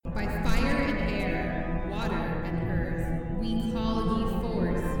By fire and air, water and earth, we call ye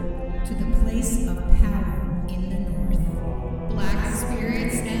forth to the place of power in the north. Black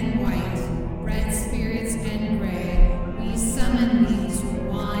spirits and white, red spirits and gray, we summon thee to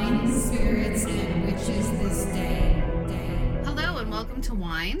wine, spirits, and witches this day. Hello and welcome to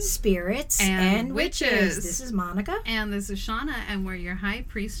Wine, Spirits, and Witches. This is Monica. And this is Shauna, and we're your high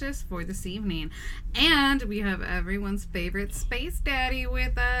priestess for this evening. And we have everyone's favorite space daddy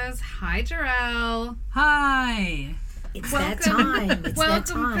with us. Hi, Jarrell. Hi. It's that time. It's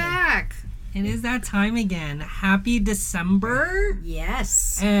welcome that time. back. It is that time again. Happy December.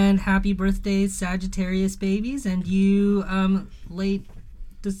 Yes. And happy birthday, Sagittarius babies, and you late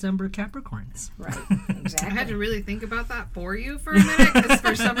December Capricorns. Right, exactly. I had to really think about that for you for a minute, because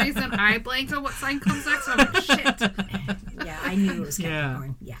for some reason I blanked on what sign comes next, and I'm like, shit. Yeah, I knew it was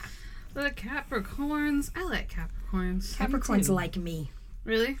Capricorn. Yeah. The Capricorns. I like Capricorns. Capricorn's like me.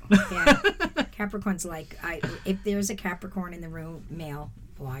 Really? Yeah. Capricorn's like, if there's a Capricorn in the room,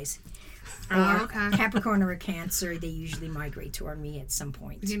 male-wise, or Capricorn or a Cancer, they usually migrate toward me at some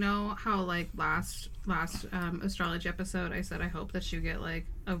point. You know how, like, last astrology episode, I said I hope that you get, like,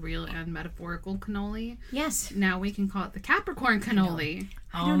 a real and metaphorical cannoli? Yes. Now we can call it the Capricorn cannoli.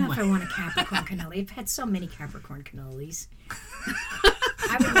 I don't know if I want a Capricorn cannoli. I've had so many Capricorn cannolis.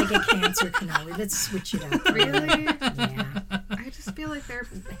 I would like a Cancer cannoli. Let's switch it up. Really? Yeah. I just feel like they're...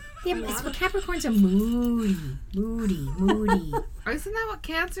 Capricorns are moody. Isn't that what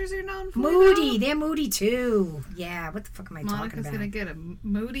Cancers are known for? Moody. Now? They're moody too. Yeah. What the fuck am I talking Monica's about? gonna get a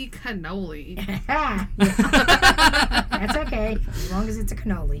moody cannoli. That's okay, as long as it's a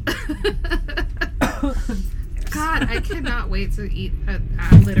cannoli. God, I cannot wait to eat a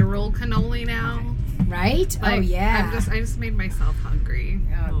literal cannoli now. Right? Like, oh yeah. I just made myself hungry.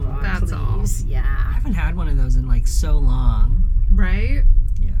 Oh, God, that's please. all. Yeah. I haven't had one of those in like so long. Right?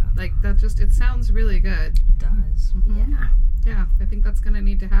 Yeah. Like that just, it sounds really good. It does. Mm-hmm. Yeah. Yeah, I think that's going to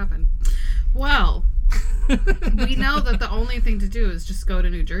need to happen. Well, we know that the only thing to do is just go to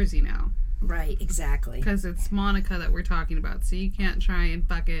New Jersey now. Right, exactly. Because it's Monica that we're talking about, so you can't try and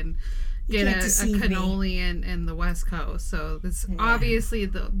fucking get a cannoli in the West Coast. So this obviously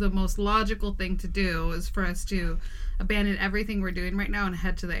the most logical thing to do is for us to abandon everything we're doing right now and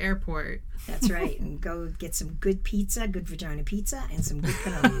head to the airport. That's right, and go get some good pizza, good vagina pizza, and some good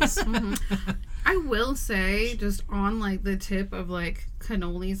cannolis. Mm-hmm. I will say, just on like the tip of like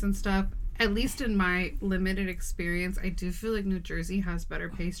cannolis and stuff, at least in my limited experience, I do feel like New Jersey has better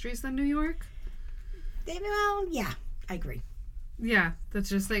pastries than New York. Well, yeah, I agree. Yeah, that's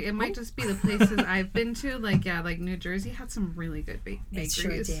just like, it might just be the places I've been to. Like, yeah, like New Jersey had some really good bakeries. It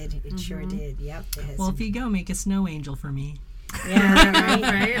sure did. It sure did. Yep. Well, if you go, make a snow angel for me. Yeah,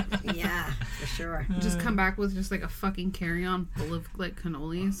 right? Yeah, for sure. Just come back with just like a fucking carry-on full of like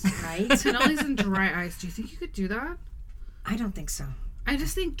cannolis. Right? Cannolis and dry ice. Do you think you could do that? I don't think so. I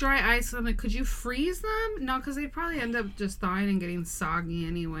just think dry ice, I'm like, could you freeze them? No, because they'd probably end up just thawing and getting soggy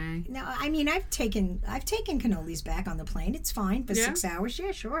anyway. No, I mean, I've taken cannolis back on the plane. It's fine for 6 hours.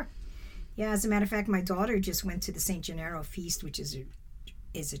 Yeah, sure. Yeah, as a matter of fact, my daughter just went to the St. Gennaro Feast, which is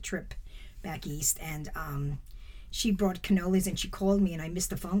a trip back east, and she brought cannolis, and she called me, and I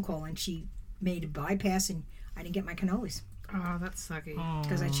missed a phone call, and she made a bypass, and I didn't get my cannolis. Oh, that's sucky.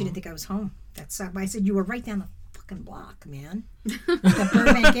 Because she didn't think I was home. That sucked. But I said, you were right down the fucking block, man. The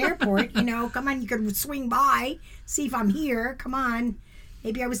Burbank Airport, come on, you could swing by, see if I'm here. Come on.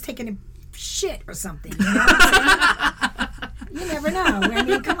 Maybe I was taking a shit or something. You know what I'm saying? You never know. I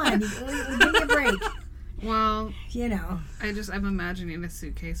mean, come on, give me a break. Well, I'm imagining a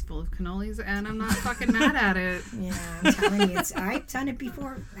suitcase full of cannolis, and I'm not fucking mad at it. Yeah, I'm telling you, I've done it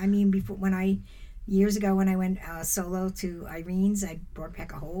before. I mean, years ago when I went solo to Irene's, I brought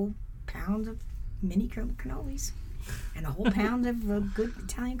back a whole pound of mini cannolis and a whole pound of good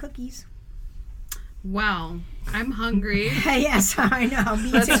Italian cookies. Well, I'm hungry. Yes, I know.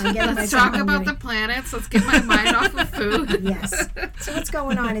 Me too. Let's talk about the planets. Let's get my mind off of food. Yes. So what's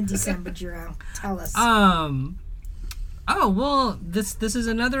going on in December, Jarrell? Tell us. Oh, well, this is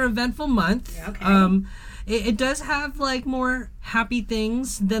another eventful month. Okay. It does have like more happy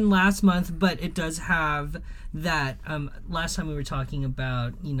things than last month, but it does have that last time we were talking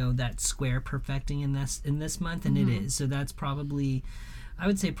about, that square perfecting in this month, and it is. So that's probably, I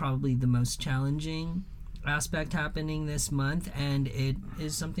would say, probably the most challenging aspect happening this month, and it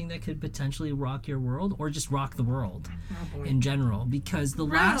is something that could potentially rock your world or just rock the world in general, because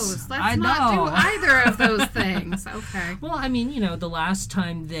let's not do either of those things. Okay. Well, I mean, the last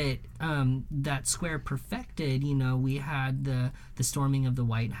time that that square perfected, we had the storming of the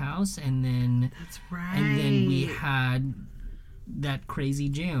White House, and then that's right, and then we had that crazy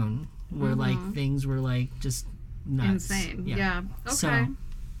June where like things were like just nuts. Insane. Yeah. Okay.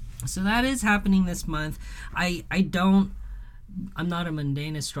 So that is happening this month. I'm not a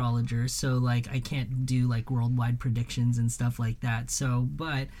mundane astrologer, so like I can't do like worldwide predictions and stuff like that. So,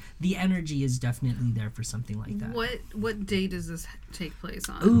 but the energy is definitely there for something like that. What day does this take place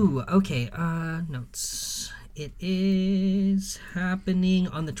on? Ooh, okay. Notes. It is happening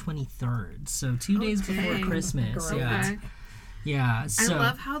on the 23rd, so 2 days before Christmas. Great. Yeah. Okay. Yeah, so I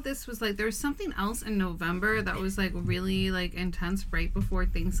love how this was like there was something else in November that was like really like intense right before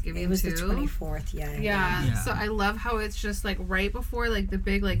Thanksgiving. It was too. the 24th, Yeah. So I love how it's just like right before like the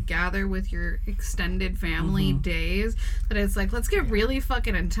big like gather with your extended family days that it's like let's get really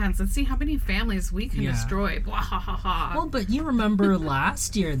fucking intense. Let's see how many families we can destroy. Blah, ha, ha, ha. Well, but you remember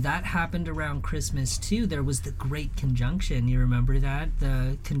last year that happened around Christmas too. There was the Great Conjunction. You remember that?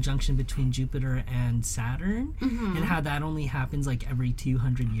 The conjunction between Jupiter and Saturn and how that only happens like every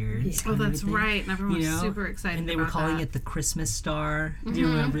 200 years. Oh, that's right. And everyone was super excited. And they were calling it the Christmas star. Do you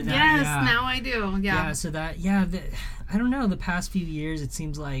remember that? Yes, now I do. Yeah. Yeah, so that, I don't know, the past few years it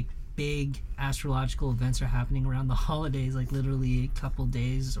seems like big astrological events are happening around the holidays, like literally a couple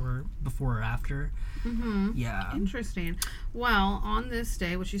days or before or after. Yeah. Interesting. Well, on this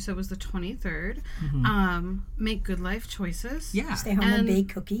day, which you said was the 23rd, make good life choices. Yeah. Stay home and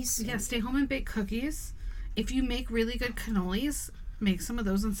bake cookies. Yeah, stay home and bake cookies. If you make really good cannolis, make some of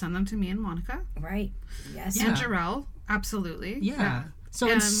those and send them to me and Monica. Right. Yes. And Jarrell. Absolutely. Yeah. So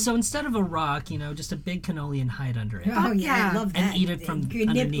instead of a rock, just a big cannoli and hide under it. Oh, yeah. I love that. And eat it from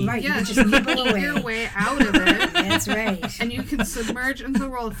underneath. Right. Yeah, Just nibble away. your way out of it. That's right. And you can submerge into the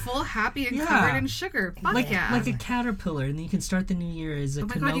world full, happy, and covered in sugar. Fuck like a yeah. caterpillar, and then you can start the new year as a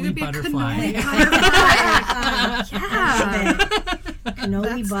cannoli butterfly. Yeah.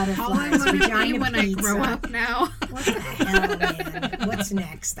 Cannoli butterflies. All I want to vagina be when pizza. I grow up now. What the hell, man? What's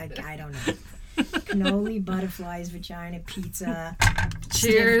next? I don't know. Cannoli, butterflies, vagina pizza.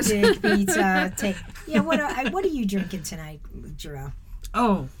 Cheers. Dick pizza. What are you drinking tonight, Jarrell?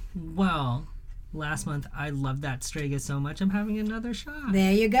 Oh, well, last month I loved that Strega so much I'm having another shot.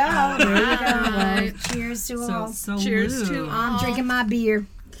 There you go. There you go. Well, cheers to all. So Cheers to all. I'm drinking my beer.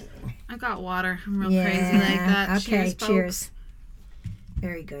 I got water. I'm real crazy like that. Okay, cheers.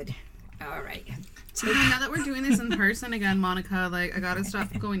 Very good. All right. Now that we're doing this in person again, Monica, like I gotta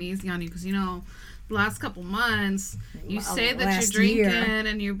stop going easy on you because the last couple months you say that you're drinking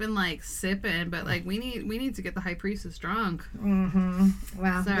and you've been like sipping, but like we need to get the high priestess drunk.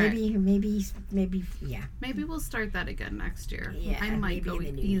 Well, maybe, yeah. Maybe we'll start that again next year. Yeah, I might go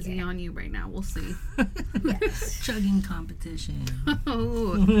easy on you right now. We'll see. Yes. Chugging competition.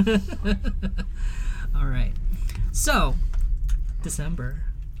 Oh. All right. So, December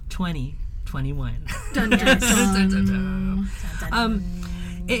 2021. Dun, dun, dun, dun, dun, dun.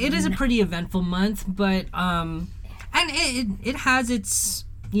 It is a pretty eventful month, but and it has its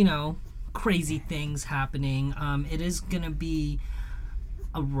crazy things happening. It is gonna be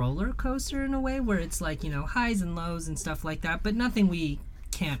a roller coaster in a way where it's like highs and lows and stuff like that, but nothing we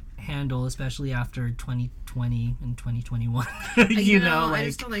can't handle, especially after 2020 and 2021. I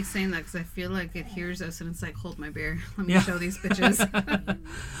just don't like saying that because I feel like it hears us and it's like, hold my beer, let me show these bitches.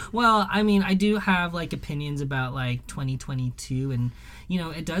 Well, I mean, I do have like opinions about like 2022, and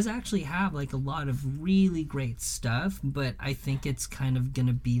it does actually have like a lot of really great stuff, but I think it's kind of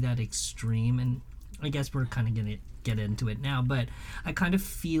gonna be that extreme, and I guess we're kind of gonna get into it now, but I kind of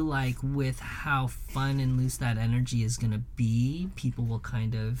feel like with how fun and loose that energy is going to be, people will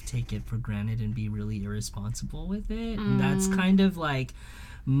kind of take it for granted and be really irresponsible with it. And that's kind of like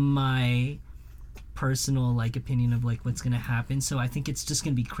my personal like opinion of like what's going to happen. So I think it's just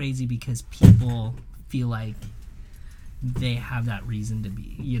going to be crazy because people feel like they have that reason to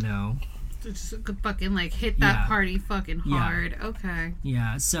be, Just fucking like hit that party fucking hard. Okay.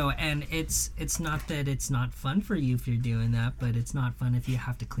 Yeah. So, and it's not that it's not fun for you if you're doing that, but it's not fun if you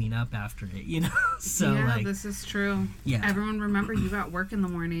have to clean up after it. So like, this is true. Yeah. Everyone remember you got work in the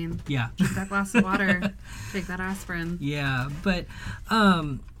morning. Yeah. Drink that glass of water. Take that aspirin. Yeah, but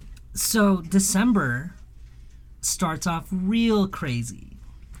so December starts off real crazy.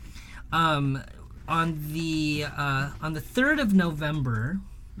 On the 3rd of November.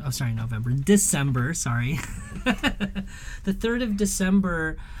 Oh, sorry, December, sorry. The 3rd of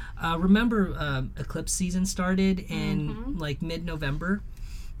December, remember eclipse season started in like mid-November?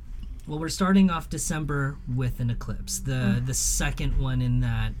 Well, we're starting off December with an eclipse, the second one in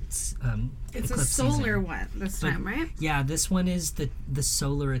that it's eclipse a solar season. one this time, right? Yeah, this one is the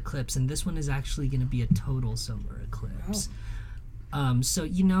solar eclipse, and this one is actually going to be a total solar eclipse. So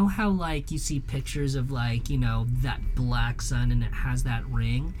you know how like you see pictures of like, you know, that black sun and it has that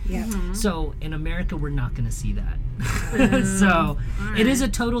ring? Yeah. Mm-hmm. So in America, we're not going to see that. So it is a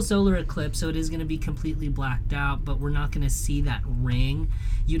total solar eclipse, so it is going to be completely blacked out, but we're not going to see that ring.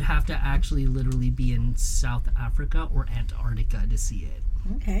 You'd have to actually literally be in South Africa or Antarctica to see it.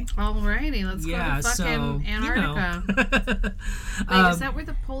 Okay. Alrighty, let's go to fucking Antarctica. You know. Wait, is that where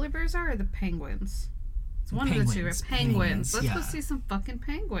the polar bears are or the penguins? It's one of the two. Penguins. Let's go see some fucking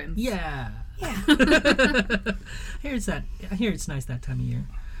penguins. Yeah. Yeah. Here it's nice that time of year.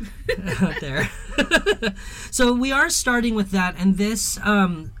 Out there. So we are starting with that, and this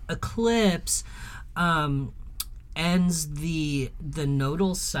eclipse ends the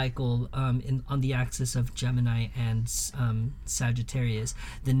nodal cycle on the axis of Gemini and Sagittarius.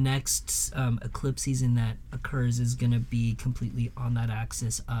 The next eclipse season that occurs is going to be completely on that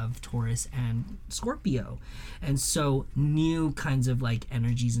axis of Taurus and Scorpio, and so new kinds of like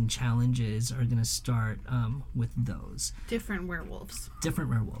energies and challenges are going to start with those Different werewolves.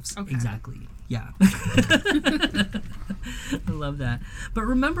 Okay. Exactly. Yeah. I love that. But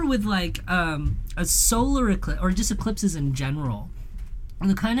remember, with like a solar eclipse or just eclipses in general,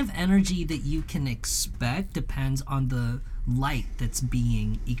 the kind of energy that you can expect depends on the light that's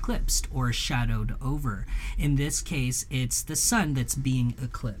being eclipsed or shadowed over. In this case, it's the sun that's being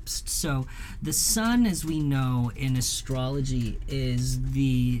eclipsed. So the sun, as we know in astrology, is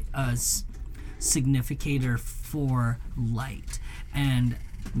the significator for light. And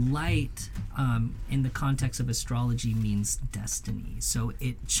light, in the context of astrology, means destiny. So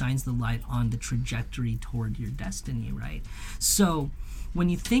it shines the light on the trajectory toward your destiny, right? So when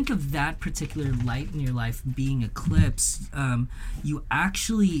you think of that particular light in your life being eclipsed, you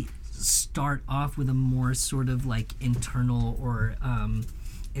actually start off with a more sort of like internal or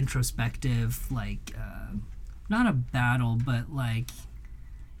introspective, like not a battle, but like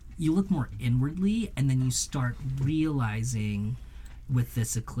you look more inwardly, and then you start realizing with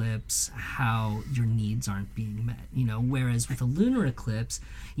this eclipse how your needs aren't being met, you know, whereas with a lunar eclipse,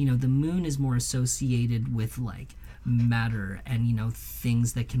 you know, the moon is more associated with like matter and, you know,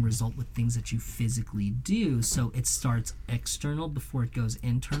 things that can result with things that you physically do, so it starts external before it goes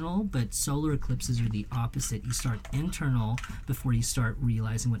internal. But solar eclipses are the opposite. You start internal before you start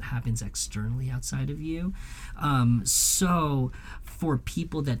realizing what happens externally outside of you. So for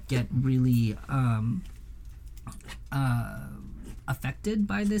people that get really affected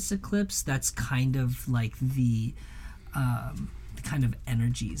by this eclipse, that's kind of like the kind of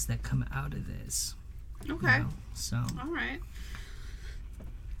energies that come out of this. Okay. You know? So. All right.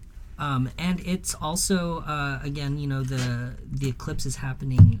 And it's also again, you know, the eclipse is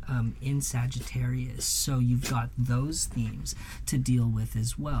happening in Sagittarius, so you've got those themes to deal with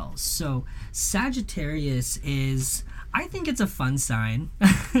as well. So Sagittarius is, I think it's a fun sign.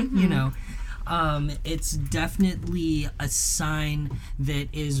 You know. It's definitely a sign that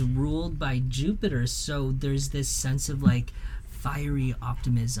is ruled by Jupiter, so there's this sense of like fiery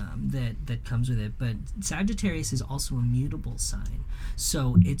optimism that comes with it. But Sagittarius is also a mutable sign,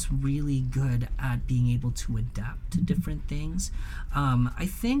 so it's really good at being able to adapt to different things. I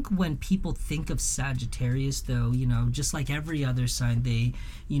think when people think of Sagittarius, though, you know, just like every other sign, they,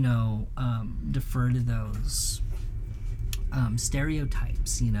 you know, defer to those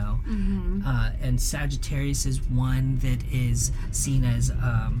stereotypes, you know. And Sagittarius is one that is seen as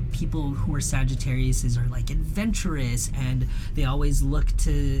people who are Sagittariuses are like adventurous, and they always look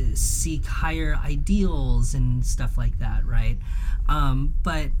to seek higher ideals and stuff like that, right?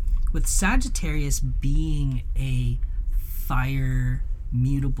 But with Sagittarius being a fire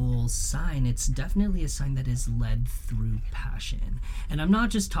mutable sign, it's definitely a sign that is led through passion. And I'm not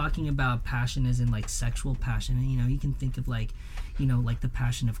just talking about passion as in like sexual passion. And, you know, you can think of like, you know, like the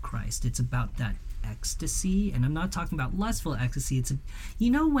Passion of Christ. It's about that ecstasy, and I'm not talking about lustful ecstasy. It's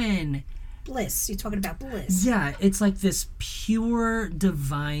you know, when bliss, you're talking about bliss. Yeah, it's like this pure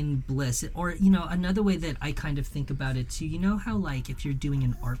divine bliss. Or, you know, another way that I kind of think about it too, you know how like if you're doing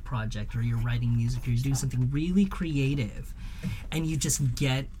an art project or you're writing music or you're doing something really creative, and you just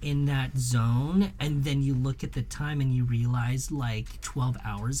get in that zone, and then you look at the time and you realize like 12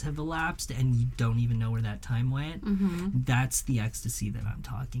 hours have elapsed and you don't even know where that time went. That's the ecstasy that I'm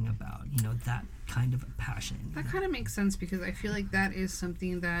talking about, you know, that kind of a passion. That kind of makes sense, because I feel like that is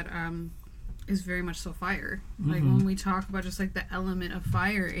something that is very much so fire. Like when we talk about just like the element of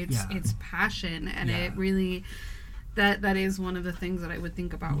fire, it's passion, and it really that is one of the things that I would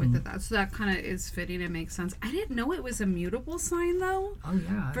think about with it. So that kind of is fitting and makes sense. I didn't know it was a mutable sign, though. Oh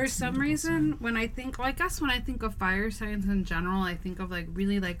yeah. For some reason, when I think, well, I guess when I think of fire signs in general, I think of like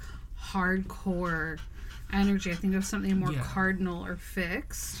really like hardcore energy. I think of something more cardinal or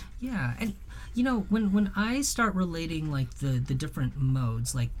fixed. Yeah, and you know, when I start relating like the different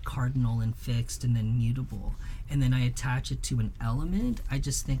modes, like cardinal and fixed and then mutable, and then I attach it to an element, I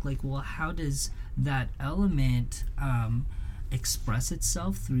just think like, well, how does that element express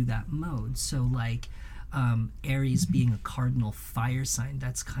itself through that mode? So like Aries being a cardinal fire sign,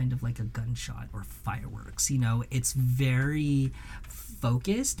 that's kind of like a gunshot or fireworks, you know, it's very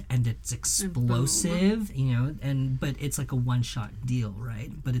focused and it's explosive, you know, but it's like a one-shot deal, right?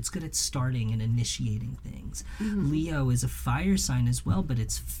 But it's good at starting and initiating things. Leo is a fire sign as well, but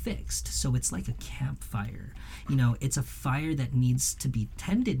it's fixed, so it's like a campfire, you know, it's a fire that needs to be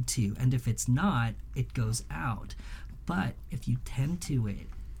tended to, and if it's not, it goes out. But if you tend to it,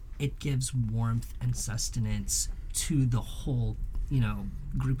 it gives warmth and sustenance to the whole, you know,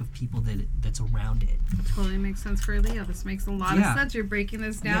 group of people that's around it. Totally makes sense for Leo. This makes a lot of sense. You're breaking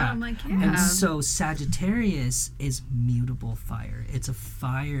this down. I'm like, And so Sagittarius is mutable fire. It's a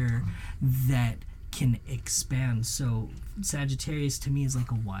fire that can expand. So Sagittarius to me is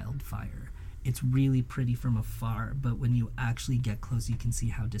like a wildfire. It's really pretty from afar, but when you actually get close, you can see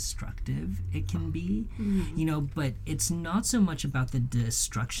how destructive it can be, you know, but it's not so much about the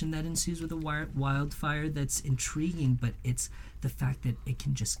destruction that ensues with a wildfire that's intriguing, but it's the fact that it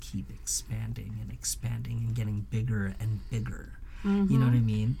can just keep expanding and getting bigger and bigger. You know what I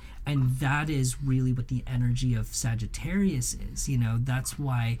mean? And that is really what the energy of Sagittarius is. You know, that's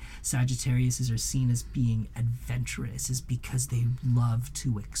why Sagittariuses are seen as being adventurous, is because they love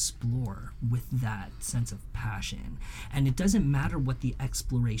to explore with that sense of passion. And it doesn't matter what the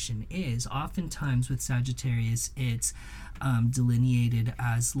exploration is. Oftentimes with Sagittarius, it's delineated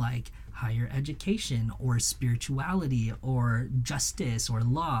as like higher education or spirituality or justice or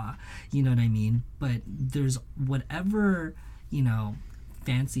law. You know what I mean? But there's whatever, you know,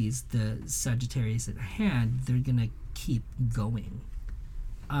 fancies the Sagittarius at hand, they're gonna keep going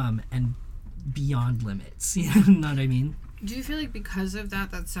and beyond limits. You know what I mean? Do you feel like because of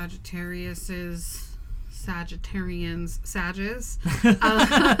that Sagittarius is Sagittarians, Sages,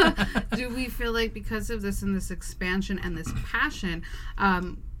 do we feel like because of this and this expansion and this passion,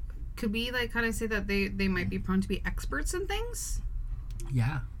 could we like kind of say that they might be prone to be experts in things?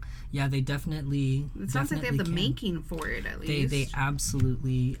 Yeah, they definitely. It sounds like they have the making for it, at least. They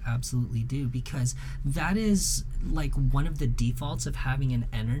absolutely do, because that is like one of the defaults of having an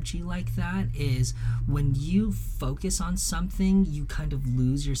energy like that is when you focus on something, you kind of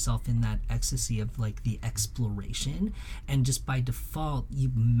lose yourself in that ecstasy of like the exploration, and just by default, you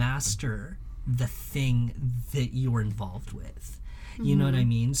master the thing that you're involved with. You know what I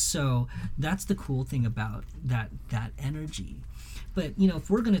mean? So that's the cool thing about that energy. But, you know, if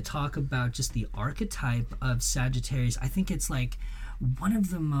we're going to talk about just the archetype of Sagittarius, I think it's like one of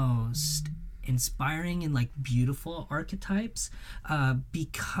the most inspiring and like beautiful archetypes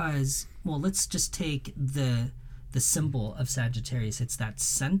because, well, let's just take the symbol of Sagittarius. It's that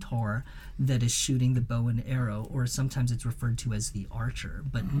centaur that is shooting the bow and arrow, or sometimes it's referred to as the archer.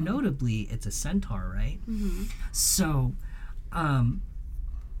 But notably, it's a centaur, right? So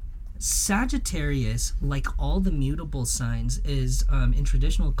Sagittarius, like all the mutable signs, is in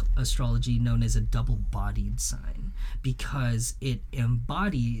traditional astrology known as a double-bodied sign because it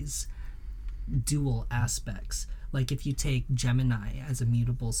embodies dual aspects. Like if you take Gemini as a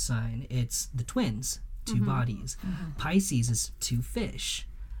mutable sign, it's the twins, two bodies. Pisces is two fish.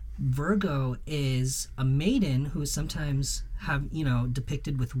 Virgo is a maiden who is sometimes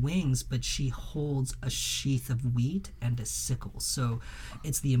depicted with wings, but she holds a sheath of wheat and a sickle. So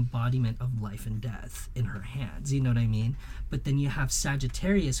it's the embodiment of life and death in her hands. You know what I mean? But then you have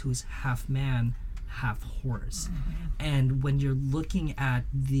Sagittarius, who's half man, half horse. And when you're looking at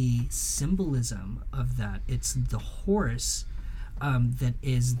the symbolism of that, it's the horse that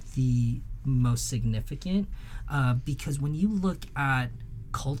is the most significant because when you look at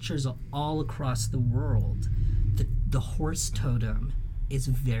cultures all across the world, the horse totem is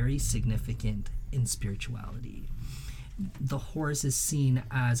very significant in spirituality. The horse is seen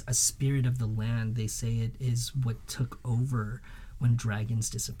as a spirit of the land. They say it is what took over when dragons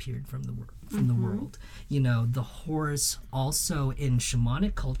disappeared from the world. You know, the horse also in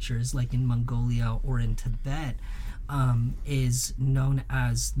shamanic cultures like in Mongolia or in Tibet is known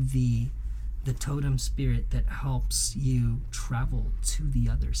as the totem spirit that helps you travel to the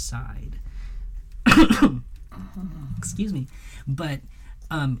other side. Excuse me. But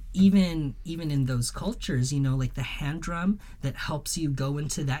even in those cultures, you know, like the hand drum that helps you go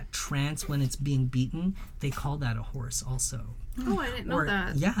into that trance when it's being beaten, they call that a horse also. Oh, I didn't know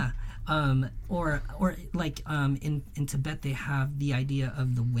that. Yeah. Or like in Tibet they have the idea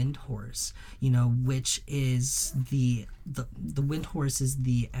of the wind horse, which is the wind horse is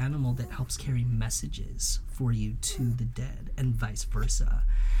the animal that helps carry messages for you to the dead, and vice versa.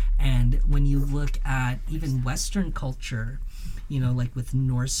 And when you look at even Western culture, like with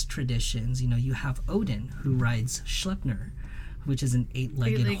Norse traditions, you have Odin, who rides Sleipnir, which is an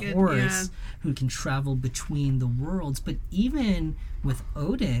eight-legged horse who can travel between the worlds. But even with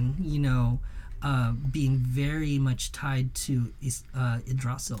Odin, being very much tied to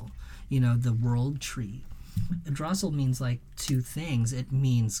Yggdrasil, the world tree. Yggdrasil means like two things. It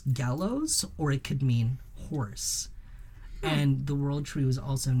means gallows, or it could mean horse. And the world tree was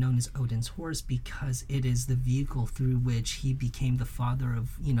also known as Odin's horse because it is the vehicle through which he became the father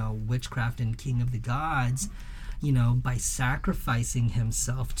of, witchcraft and king of the gods, by sacrificing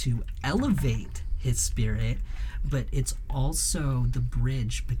himself to elevate his spirit. But it's also the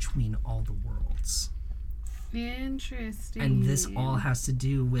bridge between all the worlds. Interesting. And this all has to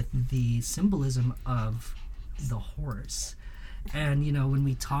do with the symbolism of the horse. And when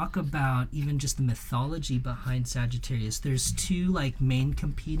we talk about even just the mythology behind Sagittarius, there's two main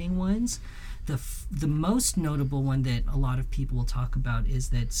competing ones. The most notable one that a lot of people will talk about is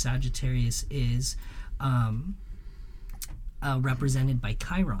that Sagittarius is represented by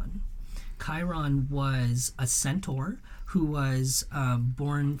Chiron. Chiron was a centaur who was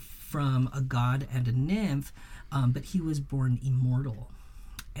born from a god and a nymph, but he was born immortal,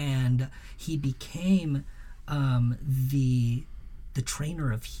 and he became the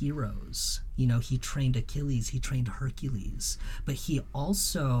trainer of heroes. He trained Achilles, he trained Hercules, but he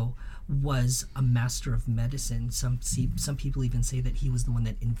also was a master of medicine. Some people even say that he was the one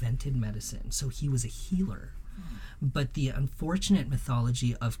that invented medicine, so he was a healer. But the unfortunate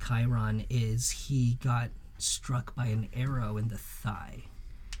mythology of Chiron is he got struck by an arrow in the thigh,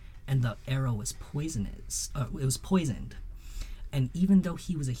 and the arrow was poisonous. It was poisoned. And even though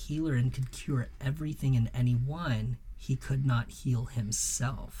he was a healer and could cure everything and anyone, he could not heal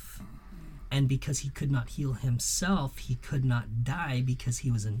himself. And because he could not heal himself, he could not die because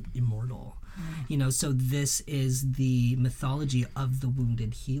he was an immortal. So this is the mythology of the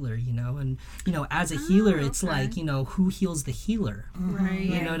wounded healer, and as a healer, it's like, who heals the healer? Right.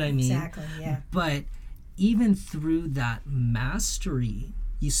 You know what I mean? Exactly, yeah. But even through that mastery,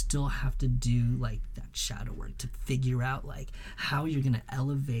 you still have to do that shadow work to figure out how you're going to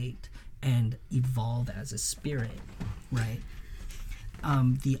elevate and evolve as a spirit, right?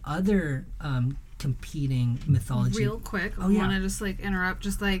 The other competing mythology. Real quick, I want to just interrupt.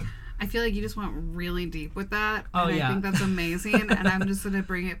 Just I feel like you just went really deep with that. Oh, and yeah. I think that's amazing. And I'm just going to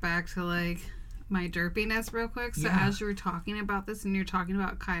bring it back to my derpiness real quick. So as you were talking about this and you're talking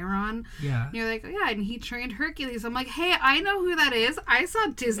about Chiron, you're like, and he trained Hercules. I'm like, hey, I know who that is. I saw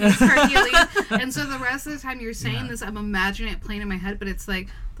Disney's Hercules. And so the rest of the time you're saying this, I'm imagining it playing in my head, but it's like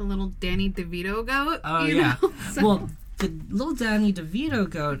the little Danny DeVito goat. Oh, So, well, the little Danny DeVito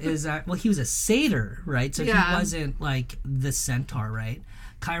goat is, he was a satyr, right? So he wasn't the centaur, right?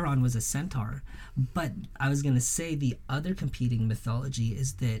 Chiron was a centaur. But I was going to say the other competing mythology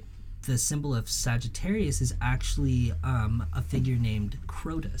is that the symbol of Sagittarius is actually a figure named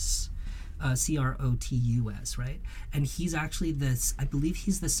Crotus, Crotus, right? And he's actually I believe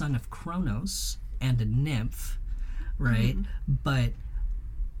he's the son of Kronos and a nymph, right? But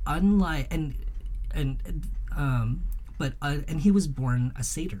unlike and he was born a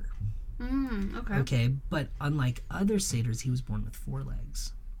satyr. Okay, but unlike other satyrs, he was born with 4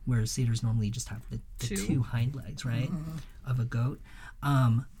 legs, whereas satyrs normally just have the 2 hind legs, right, of a goat.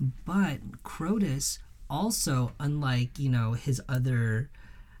 But Crotus also, unlike his other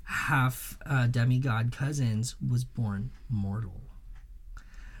half demigod cousins, was born mortal.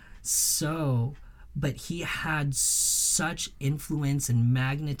 So, but he had such influence and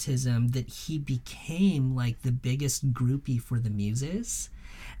magnetism that he became the biggest groupie for the Muses.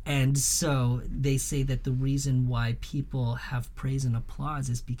 And so they say that the reason why people have praise and applause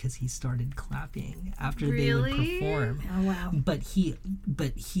is because he started clapping after they would perform. Oh, wow. But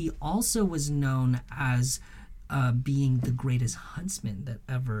he also was known as being the greatest huntsman that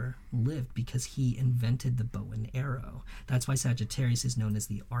ever lived because he invented the bow and arrow. That's why Sagittarius is known as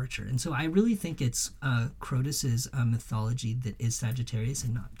the archer. And so I really think it's Crotus's mythology that is Sagittarius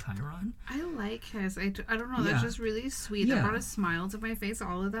and not Chiron. I like his. I don't know. That's just really sweet. That brought a smile to my face.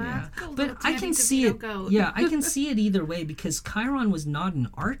 All of that. Yeah. But I can see it. Yeah, I can see it either way because Chiron was not an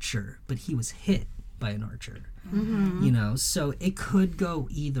archer, but he was hit by an archer. So it could go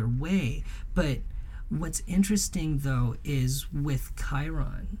either way. But what's interesting, though, is with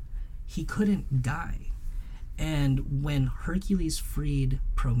Chiron, he couldn't die. And when Hercules freed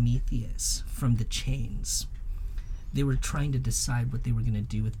Prometheus from the chains, they were trying to decide what they were going to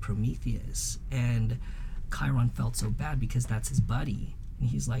do with Prometheus. And Chiron felt so bad because that's his buddy. And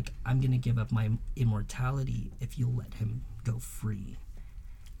he's like, I'm going to give up my immortality if you'll let him go free.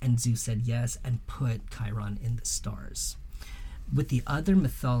 And Zeus said yes and put Chiron in the stars. With the other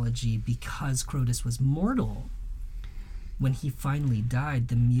mythology, because Crotus was mortal, when he finally died,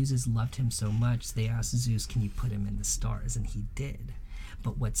 the Muses loved him so much, they asked Zeus, can you put him in the stars? And he did.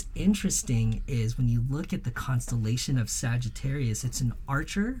 But what's interesting is when you look at the constellation of Sagittarius, it's an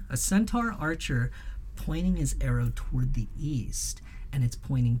archer, a centaur archer, pointing his arrow toward the east, and it's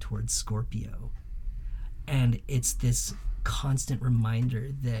pointing towards Scorpio. And it's this constant reminder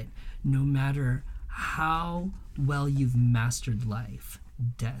that no matter how well you've mastered life,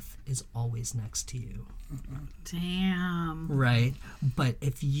 death is always next to you. Damn. Right? But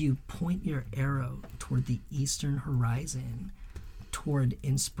if you point your arrow toward the eastern horizon, toward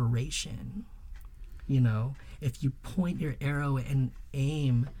inspiration, if you point your arrow and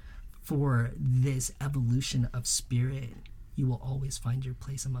aim for this evolution of spirit, you will always find your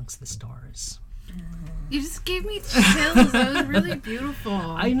place amongst the stars. You just gave me chills. That was really beautiful.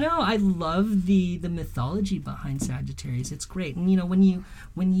 I know. I love the mythology behind Sagittarius. It's great. And when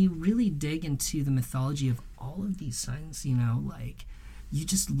you really dig into the mythology of all of these signs, you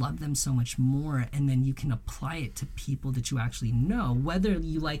just love them so much more, and then you can apply it to people that you actually know, whether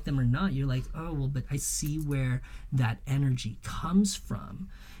you like them or not. You're like, oh well, but I see where that energy comes from,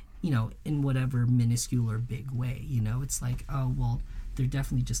 in whatever minuscule or big way. It's like, oh well, they're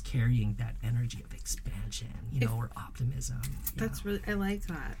definitely just carrying that energy of expansion, or optimism. That's really, I like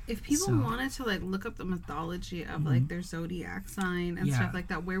that. If people wanted to look up the mythology of their zodiac sign and stuff like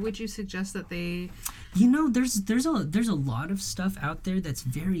that, where would you suggest that they? There's a lot of stuff out there that's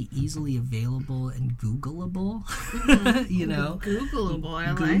very easily available and Googleable. Googleable.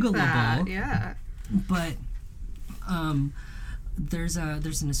 I like that. Yeah. But there's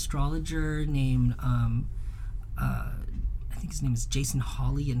an astrologer named I think his name is Jason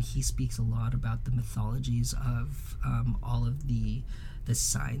Hawley, and he speaks a lot about the mythologies of all of the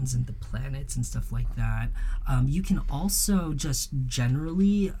signs and the planets and stuff like that. You can also just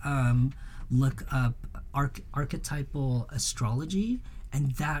generally look up archetypal astrology,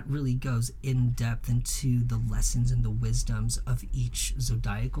 and that really goes in depth into the lessons and the wisdoms of each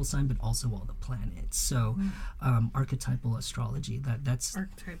zodiacal sign, but also all the planets. So archetypal astrology, that's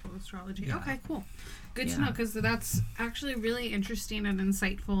archetypal astrology. Yeah. Okay, cool. Good to know, because that's actually really interesting and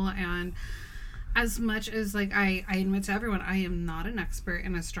insightful. And as much as I admit to everyone, I am not an expert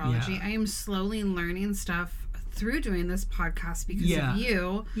in astrology. I am slowly learning stuff through doing this podcast because of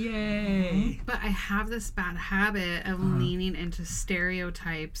you. Yay. But I have this bad habit of leaning into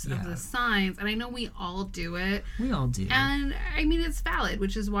stereotypes of the signs, and I know we all do it. We all do. And I mean, it's valid,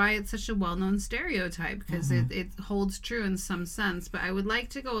 which is why it's such a well-known stereotype, because it holds true in some sense. But I would like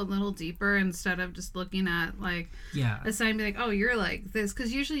to go a little deeper instead of just looking at a sign and be like, oh, you're like this,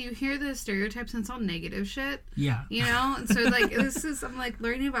 because usually you hear the stereotypes and it's all negative shit. Yeah. And so I'm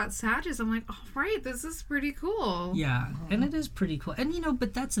learning about Sagittarius. I'm like, oh right, this is pretty cool. Yeah, and it is pretty cool. And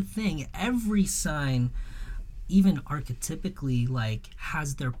but that's the thing. Every sign, even archetypically,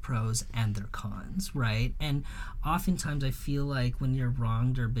 has their pros and their cons, right? And oftentimes I feel like when you're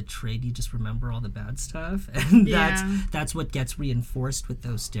wronged or betrayed, you just remember all the bad stuff. And that's what gets reinforced with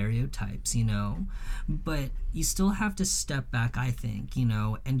those stereotypes, But you still have to step back, I think,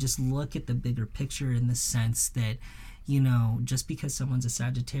 and just look at the bigger picture in the sense that just because someone's a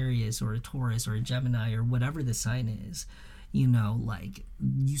Sagittarius or a Taurus or a Gemini or whatever the sign is,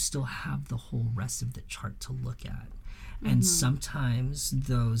 you still have the whole rest of the chart to look at. And sometimes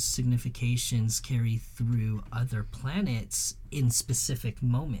those significations carry through other planets in specific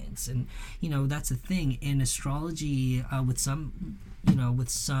moments. And, that's the thing in astrology with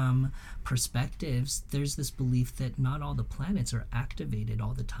some perspectives, there's this belief that not all the planets are activated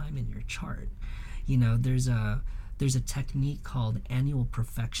all the time in your chart. There's a technique called annual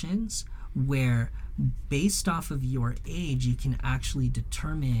perfections where, based off of your age, you can actually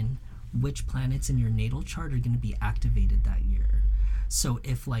determine which planets in your natal chart are going to be activated that year. So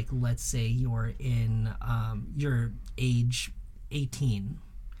if, let's say you're in your age 18,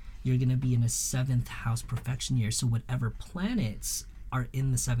 you're going to be in a 7th house perfection year. So whatever planets are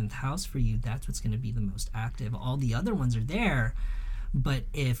in the 7th house for you, that's what's going to be the most active. All the other ones are there. But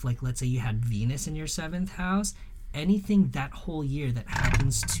if, let's say you had Venus in your 7th house, anything that whole year that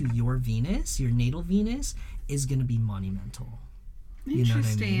happens to your Venus, your natal Venus, is going to be monumental. You know what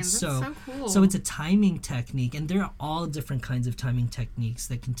I mean? That's so cool. So it's a timing technique, and there are all different kinds of timing techniques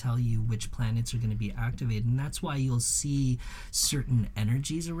that can tell you which planets are going to be activated, and that's why you'll see certain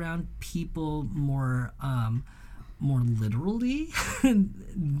energies around people more literally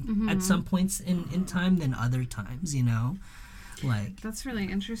at some points in time than other times, you know? Like, that's really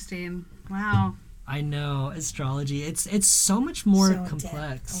interesting. Wow. I know, astrology, it's so much more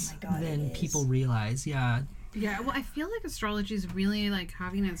complex than people realize. Yeah, well, I feel like astrology is really, like,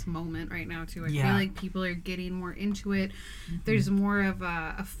 having its moment right now, too. I feel like people are getting more into it. There's more of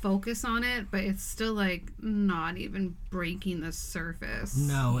a focus on it, but it's still, like, not even breaking the surface.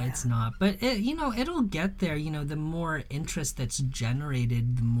 No, it's not. But, it'll get there. You know, the more interest that's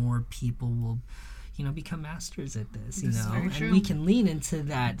generated, the more people will, become masters at this, you know. And we can lean into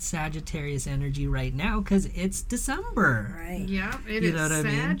that Sagittarius energy right now because it's December. Right. Yeah, it is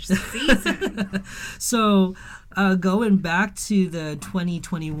Sag season. So, going back to the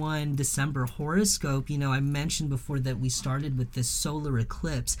 2021 December horoscope, I mentioned before that we started with this solar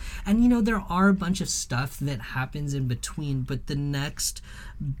eclipse. And, there are a bunch of stuff that happens in between, but the next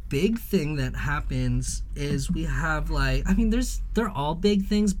big thing that happens is we have, they're all big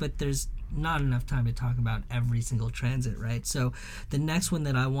things, but there's not enough time to talk about every single transit, right? So the next one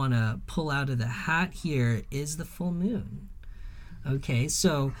that I want to pull out of the hat here is the full moon. Okay,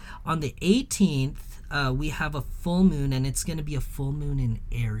 so on the 18th, we have a full moon, and it's going to be a full moon in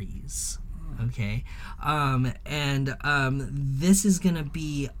Aries. Okay, this is going to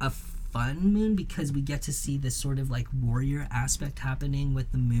be a fun moon because we get to see this sort of like warrior aspect happening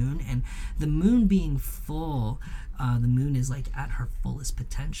with the moon, and the moon being full, the moon is like at her fullest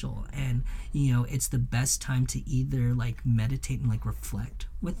potential, and it's the best time to either like meditate and like reflect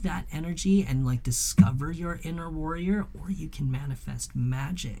with that energy and like discover your inner warrior, or you can manifest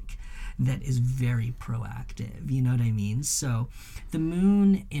magic that is very proactive, you know what I mean? So the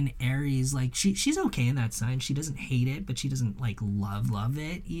moon in Aries, like she's okay in that sign. She doesn't hate it, but she doesn't like love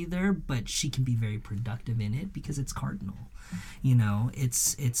it either, but she can be very productive in it because it's cardinal.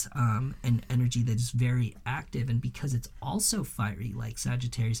 It's an energy that is very active, and because it's also fiery like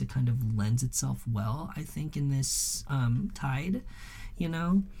Sagittarius, it kind of lends itself well, I think, in this tide,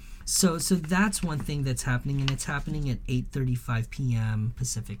 So that's one thing that's happening, and it's happening at 8:35 p.m.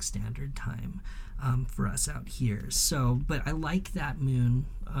 Pacific Standard Time for us out here. So, but I like that moon.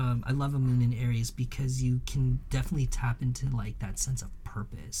 I love a moon in Aries because you can definitely tap into like that sense of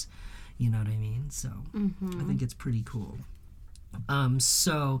purpose. You know what I mean? So I think it's pretty cool.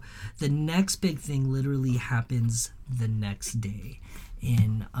 So the next big thing literally happens the next day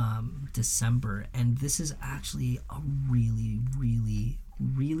in December, and this is actually a really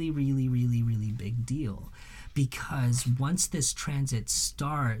big deal, because once this transit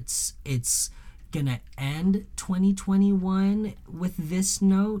starts, it's gonna end 2021 with this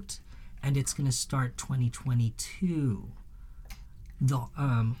note, and it's gonna start 2022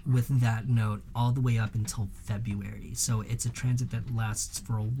 with that note all the way up until February. So it's a transit that lasts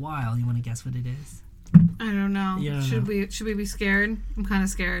for a while. You want to guess what it is? I don't know. Should we be scared? I'm kind of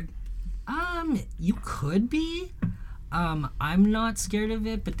scared. You could be. I'm not scared of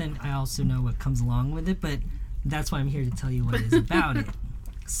it, but then I also know what comes along with it, but that's why I'm here to tell you what it is about it.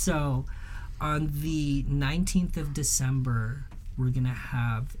 So on the 19th of December, we're going to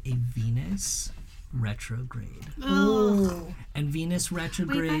have a Venus retrograde. Oh. And Venus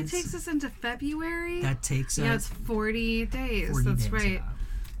retrograde. Wait, that takes us into February? That takes us. Yeah, it's 40 days. 40 That's days, right. Yeah.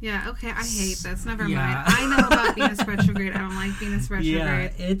 Yeah, okay, I hate this. Never mind. I know about Venus retrograde. I don't like Venus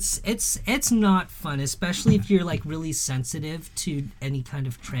retrograde. Yeah, it's not fun, especially if you're like really sensitive to any kind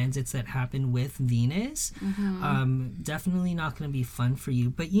of transits that happen with Venus. Definitely not going to be fun for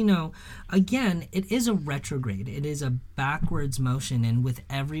you. But again, it is a retrograde. It is a backwards motion, and with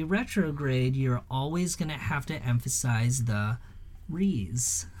every retrograde, you're always going to have to emphasize the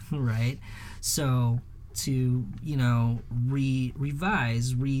re's, right? So to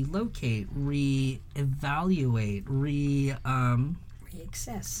revise, relocate, re-evaluate, reaccess.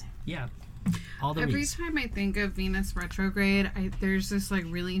 Yeah, all the every time I think of Venus retrograde, there's this like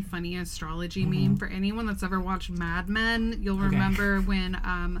really funny astrology meme. For anyone that's ever watched Mad Men, you'll remember when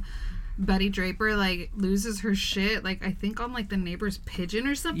Betty Draper like loses her shit, like I think on like the neighbor's pigeon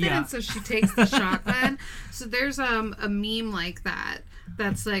or something, and so she takes the shotgun. So there's a meme like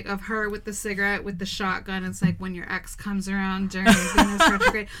that's like of her with the cigarette with the shotgun. It's like when your ex comes around during Venus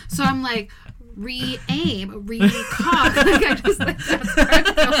retrograde. So I'm like, re-aim, re-cock. Like I just like that's where I'm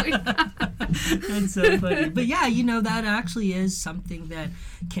going. That's so funny. But yeah, that actually is something that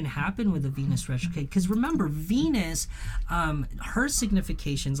can happen with a Venus retrograde. Because remember, Venus, her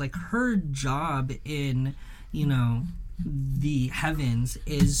significations, like her job in, the heavens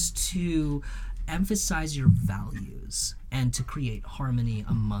is to emphasize your values and to create harmony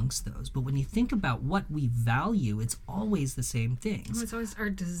amongst those. But when you think about what we value, it's always the same things. It's always our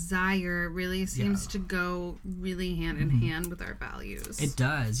desire really seems to go really hand in hand with our values. It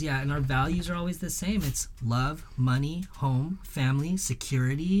does, yeah. And our values are always the same. It's love, money, home, family,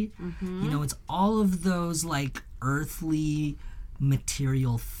 security. You know, it's all of those like earthly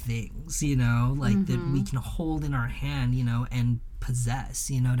material things, you know, like that we can hold in our hand, you know, and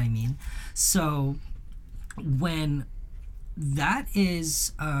possess, you know what I mean? So when that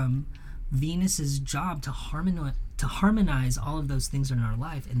is Venus's job to harmonize all of those things in our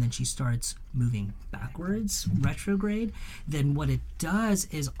life, and then she starts moving backwards, retrograde, then what it does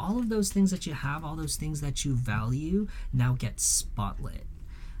is all of those things that you have, all those things that you value now get spotlit.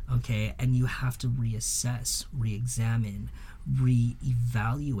 Okay, and you have to reassess, re-examine,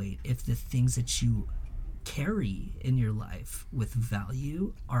 re-evaluate if the things that you carry in your life with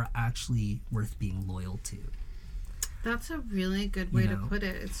value are actually worth being loyal to. That's a really good way to put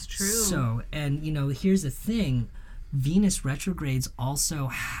it. It's true. So, and you know, here's the thing, Venus retrogrades also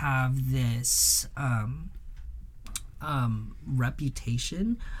have this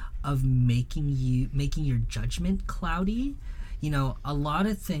reputation of making your judgment cloudy. You know, a lot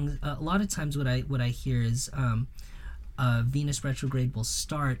of times what I hear is Venus retrograde will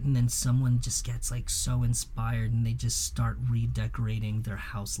start, and then someone just gets like so inspired and they just start redecorating their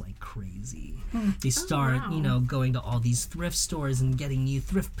house like crazy. They start, you know, going to all these thrift stores and getting new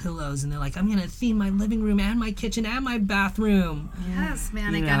thrift pillows, and they're like, I'm gonna theme my living room and my kitchen and my bathroom. Yes,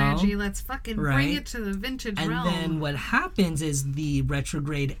 manic energy. Let's fucking bring it to the vintage realm. And then what happens is the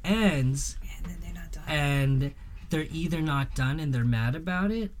retrograde ends, and then they're not done. And they're either not done and they're mad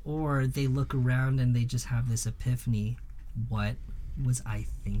about it, or they look around and they just have this epiphany. What was I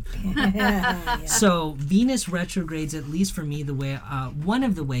thinking? So Venus retrogrades, at least for me, the way one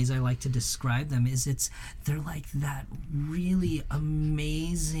of the ways I like to describe them is they're like that really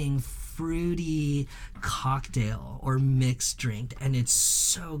amazing fruity cocktail or mixed drink, and it's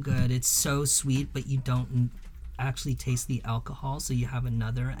so good. It's so sweet, but you don't actually taste the alcohol, so you have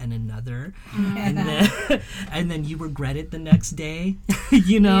another and another, and then you regret it the next day.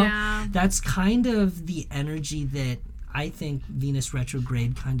 You know, that's kind of the energy that I think Venus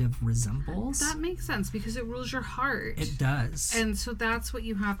retrograde kind of resembles. That makes sense because it rules your heart. It does. And so that's what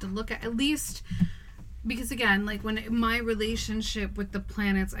you have to look at least, because again, like when my relationship with the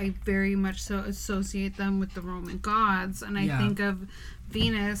planets, I very much so associate them with the Roman gods, and I think of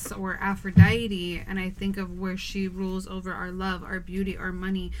Venus or Aphrodite, and I think of where she rules over our love, our beauty, our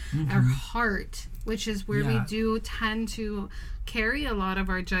money, our heart, which is where we do tend to carry a lot of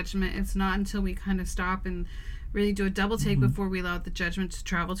our judgment. It's not until we kind of stop and really do a double take before we allow the judgment to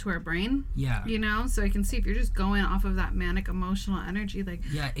travel to our brain. Yeah. You know? So I can see if you're just going off of that manic emotional energy, like...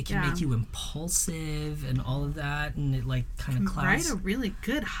 Yeah, it can make you impulsive and all of that, and it, like, kind of clouds... Ride a really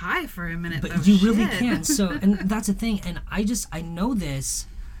good high for a minute, but you really can. So, and that's the thing, and I know this,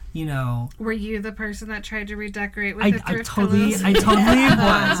 you know... Were you the person that tried to redecorate with the thrift pillows? I totally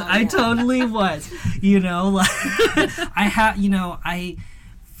was. I totally was. You know, like...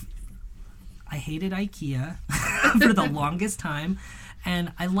 I hated IKEA for the longest time,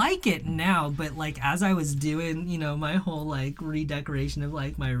 and I like it now, but like as I was doing, you know, my whole like redecoration of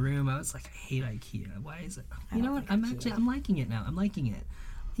like my room, I was like, I hate IKEA. Why is it? You know what? I'm liking it now. I'm liking it.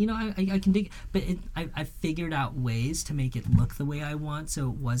 You know, I can dig it, but I figured out ways to make it look the way I want, so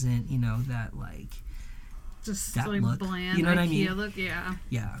it wasn't, you know, that like just that like look. bland You know what IKEA I mean? Look, yeah.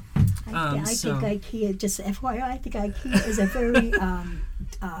 Yeah. I think IKEA, just FYI, I think IKEA is a very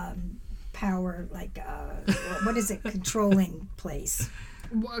power, like what is it, controlling place.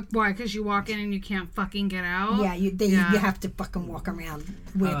 Why? Because you walk in and you can't fucking get out? Yeah, you have to fucking walk around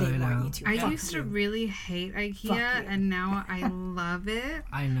where they want you to. I used to really hate IKEA, and now I love it.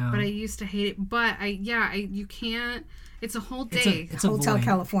 I know. But I used to hate it. But you can't. It's a whole day. It's Hotel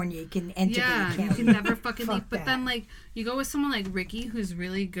California. You can enter, but you can never fucking leave. But then, like, you go with someone like Ricky, who's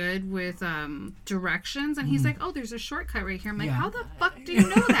really good with directions, and he's like, "Oh, there's a shortcut right here." I'm like, "How the fuck do you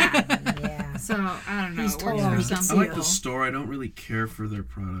know that?" Yeah. So I don't know. He's It works for some I like the store. I don't really care for their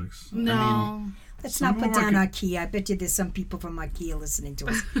products. No. I mean, let's not put down IKEA. I bet you there's some people from IKEA listening to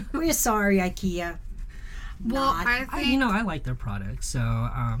us. We're sorry, IKEA. Well, I think... I like their products, so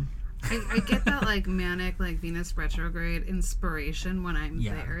I get that like manic, like Venus retrograde inspiration when I'm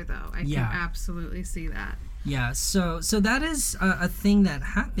there, though. I can absolutely see that. Yeah, so that is a thing that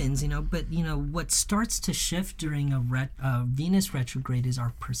happens, but what starts to shift during a Venus retrograde is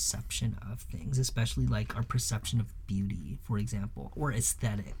our perception of things, especially like our perception of beauty, for example, or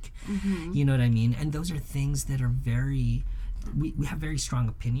aesthetic. Mm-hmm. You know what I mean? And those are things that are very... We have very strong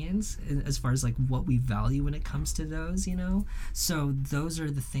opinions as far as like what we value when it comes to those, so those are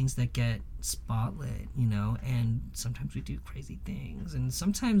the things that get spotlit, and sometimes we do crazy things, and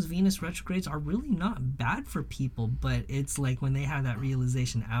sometimes Venus retrogrades are really not bad for people, but it's like when they have that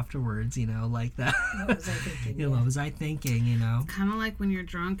realization afterwards, like that. What was I thinking? What was I thinking? It's kind of like when you're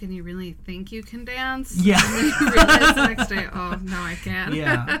drunk and you really think you can dance. Yeah. And then you realize the next day, oh no, I can't.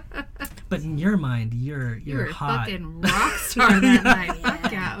 Yeah. But in your mind, you're hot. A fucking rock star that night.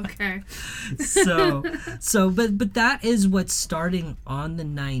 Fuck yeah, okay. But that is what's starting on the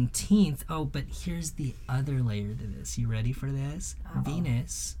 19th. Oh, but here's the other layer to this. You ready for this? Uh-oh.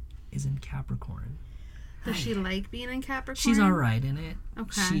 Venus is in Capricorn. Does she like being in Capricorn? She's all right in it.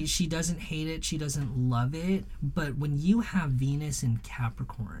 Okay. She doesn't hate it. She doesn't love it. But when you have Venus in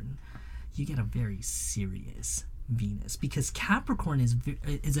Capricorn, you get a very serious Venus, because Capricorn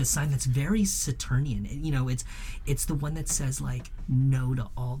is a sign that's very Saturnian. It's the one that says like no to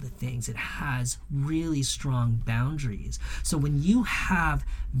all the things. It has really strong boundaries. So when you have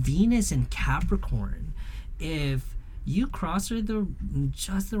Venus in Capricorn, if you cross her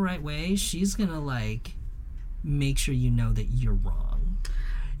just the right way, she's gonna like make sure you know that you're wrong.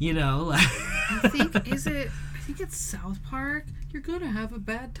 I think it's South Park. You're gonna have a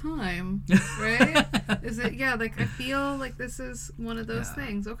bad time, right? Is it? Yeah, like I feel like this is one of those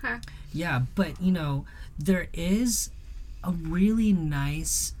things. Okay. Yeah, but there is a really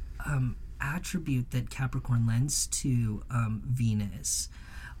nice attribute that Capricorn lends to Venus.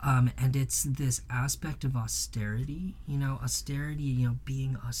 And it's this aspect of austerity, austerity,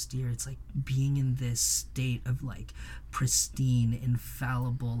 being austere. It's like being in this state of like pristine,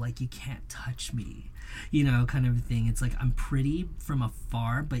 infallible, like you can't touch me, kind of thing. It's like I'm pretty from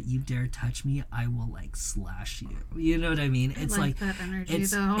afar, but you dare touch me, I will like slash you. You know what I mean? It's like that energy,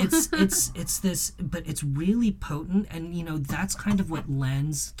 though. it's this, but it's really potent, and that's kind of what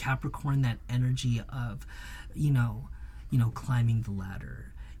lends Capricorn that energy of, climbing the ladder.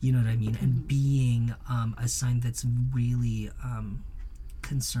 You know what I mean? And being a sign that's really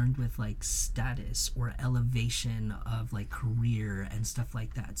concerned with like status or elevation of like career and stuff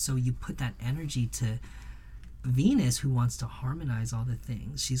like that. So you put that energy to Venus, who wants to harmonize all the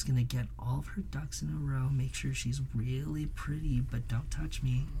things. She's going to get all of her ducks in a row, make sure she's really pretty, but don't touch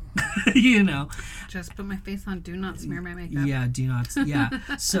me. Just put my face on, do not smear my makeup. Yeah, do not. Yeah.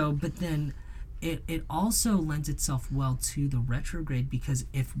 So, but then... It also lends itself well to the retrograde, because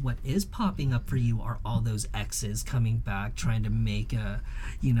if what is popping up for you are all those exes coming back trying to make a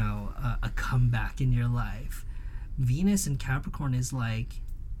comeback in your life, Venus in Capricorn is like,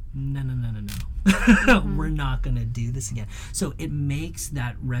 no. Mm-hmm. We're not going to do this again. So it makes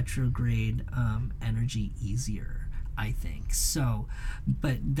that retrograde energy easier, I think. So,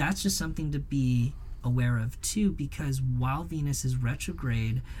 but that's just something to be aware of too, because while Venus is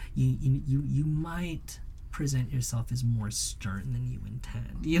retrograde, you might present yourself as more stern than you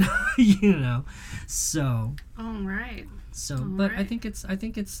intend. So all right. So all but right. I think it's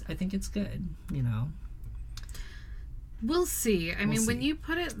good. We'll see. I mean, when you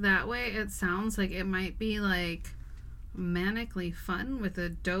put it that way, it sounds like it might be like manically fun with a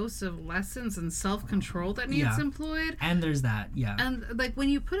dose of lessons and self-control that needs employed. And there's that, And like when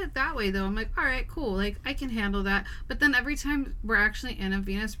you put it that way, though, I'm like, all right, cool, like I can handle that. But then every time we're actually in a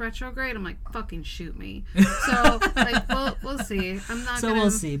Venus retrograde, I'm like, fucking shoot me. So like we'll see. I'm not. So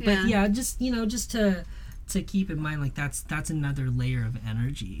we'll see. But just just to keep in mind, like that's another layer of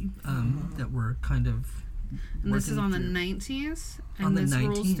energy that we're kind of. And this is on the 19th, and this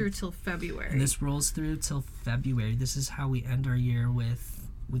rolls through till February. And this rolls through till February. This is how we end our year with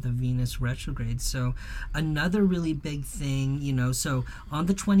a Venus retrograde. So another really big thing, so on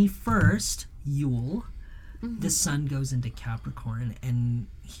the 21st, Yule, the sun goes into Capricorn, and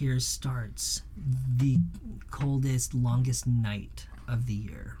here starts the coldest, longest night of the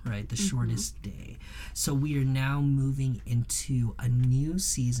year, right? The shortest day. So we are now moving into a new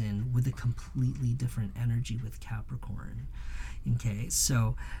season with a completely different energy with Capricorn. Okay,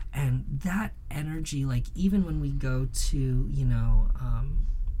 so, and that energy, like even when we go to,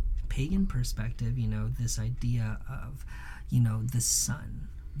 pagan perspective, this idea of, the sun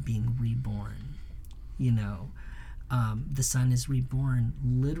being reborn, the sun is reborn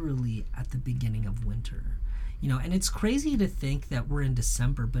literally at the beginning of winter. You know, and it's crazy to think that we're in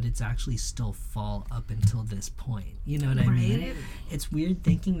December, but it's actually still fall up until this point. You know what I mean? It's weird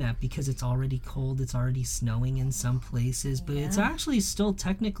thinking that because it's already cold, it's already snowing in some places, but it's actually still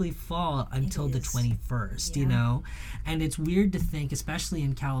technically fall until the 21st, you know? And it's weird to think, especially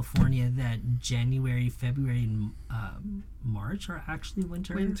in California, that January, February, and March are actually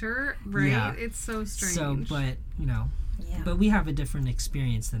winter. Winter, right? Yeah. It's so strange. So, but, you know, but we have a different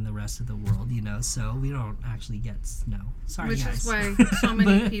experience than the rest of the world, you know, so we don't actually get snow. Sorry, Which guys. is why so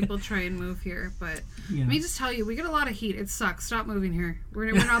many people try and move here. But let me just tell you, we get a lot of heat. It sucks. Stop moving here.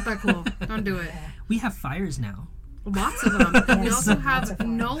 We're not that cool. Don't do it. We have fires now. Lots of them. We also have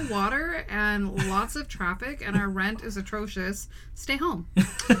no water and lots of traffic, and our rent is atrocious. Stay home.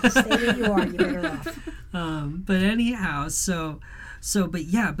 Stay where you are. You're better off. But anyhow,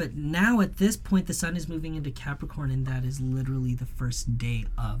 but now at this point, the sun is moving into Capricorn, and that is literally the first day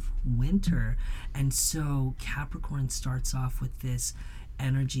of winter. And so Capricorn starts off with this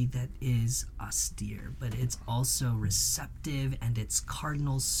energy that is austere, but it's also receptive, and it's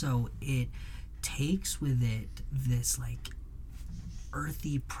cardinal, so it takes with it this like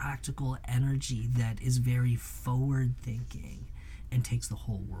earthy, practical energy that is very forward thinking and takes the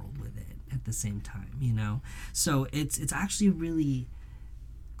whole world with it at the same time, you know? So it's actually really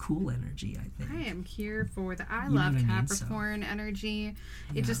cool energy, I think. I am here for the I love Capricorn energy.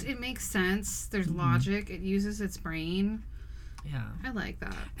 It makes sense. There's logic. It uses its brain. Yeah, I like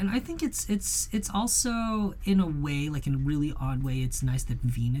that. And I think it's also, in a way, like in a really odd way, it's nice that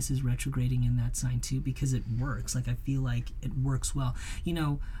Venus is retrograding in that sign too, because it works. Like, I feel like it works well. You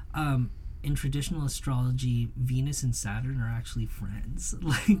know, in traditional astrology, Venus and Saturn are actually friends.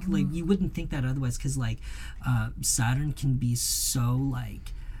 Like you wouldn't think that otherwise, because like Saturn can be so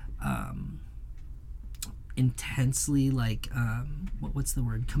like intensely like what's the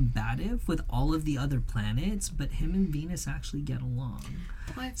word, combative with all of the other planets, but him and Venus actually get along.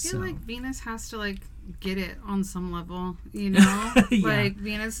 Well, I feel like Venus has to like get it on some level, you know. Like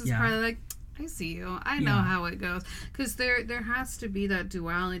Venus is probably like, I see you, I know how it goes, because there has to be that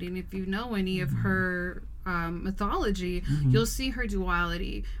duality. And if you know any of her mythology, you'll see her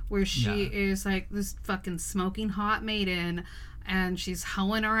duality where she is like this fucking smoking hot maiden, and she's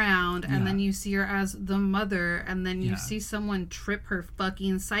hoeing around, and then you see her as the mother, and then you see someone trip her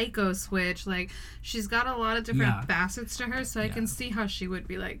fucking psycho switch. Like, she's got a lot of different facets to her, so I can see how she would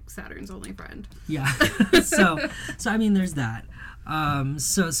be like Saturn's only friend. So I mean, there's that.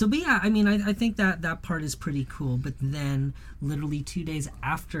 But yeah, I mean, I think that part is pretty cool. But then literally 2 days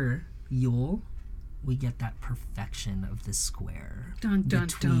after Yule, we get that perfection of the square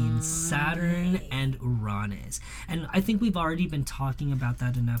between Saturn and Uranus. And I think we've already been talking about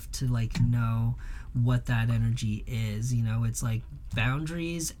that enough to like know what that energy is. You know, it's like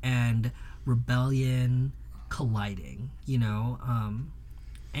boundaries and rebellion colliding, you know.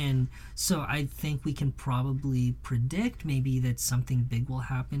 And so I think we can probably predict maybe that something big will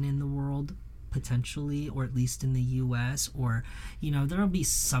happen in the world, potentially, or at least in the US, or, you know, there'll be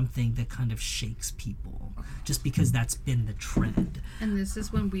something that kind of shakes people, just because that's been the trend. And this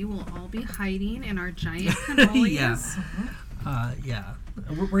is when we will all be hiding in our giant cannolis.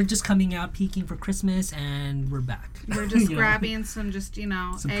 We're just coming out, peaking for Christmas, and we're back. We're just grabbing some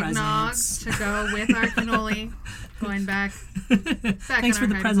eggnog to go with our cannoli, going back. Thanks for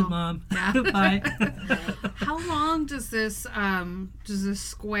the present, Mom. Yeah. Bye. How long does this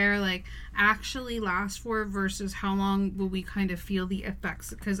square like actually last for, versus how long will we kind of feel the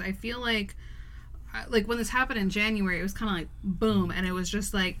effects? Because I feel like when this happened in January, it was kind of like boom, and it was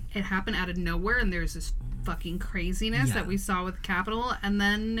just like it happened out of nowhere, and there's this fucking craziness that we saw with Capitol, and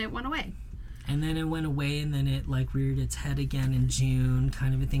then it went away. And then it like reared its head again in June,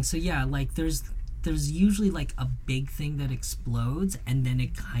 kind of a thing. So yeah, like there's usually like a big thing that explodes, and then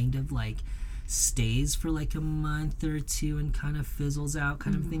it kind of like stays for like a month or two and kind of fizzles out,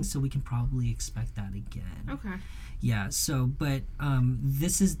 kind of thing. So we can probably expect that again. Okay. Yeah, so, but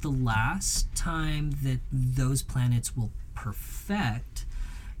this is the last time that those planets will perfect.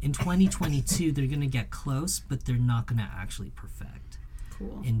 In 2022, they're going to get close, but they're not going to actually perfect.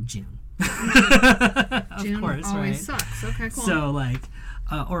 Cool. In June. June of course, always right? Sucks. Okay, cool. So, like,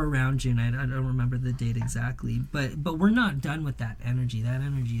 or around June, I don't remember the date exactly, but we're not done with that energy. That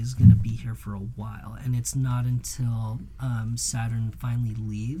energy is going to be here for a while, and it's not until Saturn finally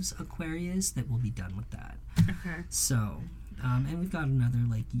leaves Aquarius that we'll be done with that. Okay. So, and we've got another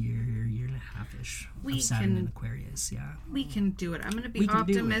like year and a half-ish of Saturn in Aquarius. Yeah, we can do it. I'm going to be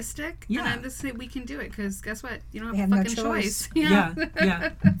optimistic, and I'm just saying we can do it, because guess what? You don't have a fucking choice.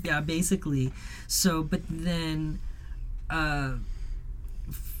 Yeah, basically. So, but then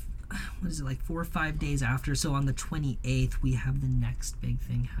what is it, like 4 or 5 days after? So on the 28th, we have the next big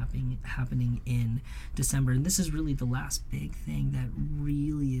thing happening in December. And this is really the last big thing that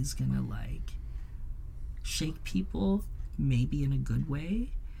really is going to like shake people, maybe in a good way.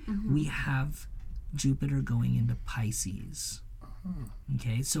 We have Jupiter going into Pisces.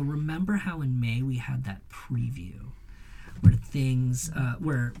 Okay, so remember how in May we had that preview where things,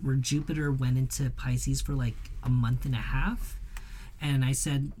 where Jupiter went into Pisces for like a month and a half? And I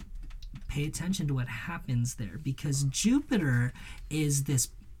said, pay attention to what happens there, because Jupiter is this,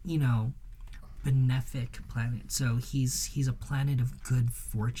 you know, benefic planet. So he's a planet of good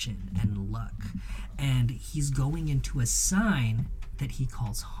fortune and luck. And he's going into a sign that he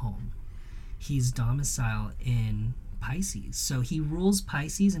calls home. He's domicile in Pisces. So he rules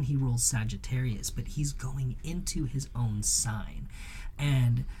Pisces and he rules Sagittarius, but he's going into his own sign.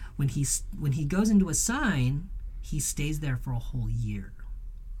 And when he goes into a sign, he stays there for a whole year.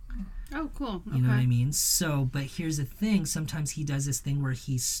 Oh, cool. You know what I mean? So, but here's the thing. Sometimes he does this thing where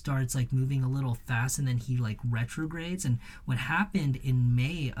he starts like moving a little fast and then he like retrogrades. And what happened in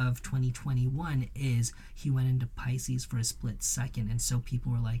May of 2021 is he went into Pisces for a split second. And so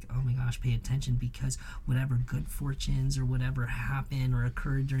people were like, oh my gosh, pay attention, because whatever good fortunes or whatever happened or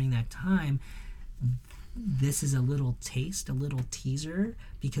occurred during that time, this is a little taste, a little teaser,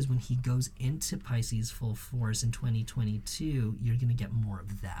 because when he goes into Pisces full force in 2022, you're going to get more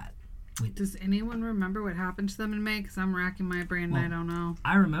of that. Does anyone remember what happened to them in May? Because I'm racking my brain and I don't know.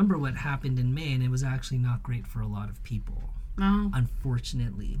 I remember what happened in May, and it was actually not great for a lot of people. No.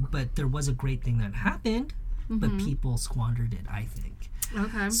 Unfortunately. But there was a great thing that happened, but people squandered it, I think.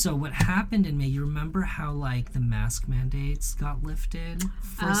 Okay. So what happened in May, you remember how like the mask mandates got lifted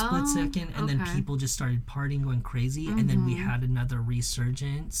for a split second, and then people just started partying, going crazy, and then we had another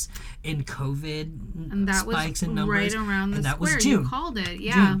resurgence in COVID, and that spikes was in numbers, right around the and that square. was June. You called it,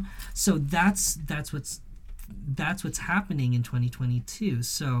 yeah. June. So that's what's happening in 2022.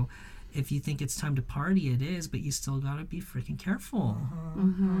 So if you think it's time to party, it is, but you still gotta be freaking careful.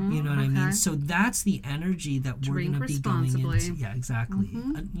 You know what I mean? So that's the energy that we're gonna be going into. Yeah, exactly.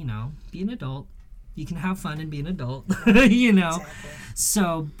 You know, be an adult. You can have fun and be an adult. You know. Exactly.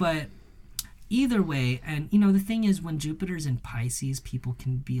 So, but either way, and you know, the thing is, when Jupiter's in Pisces, people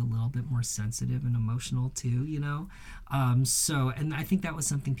can be a little bit more sensitive and emotional too, you know. So, and I think that was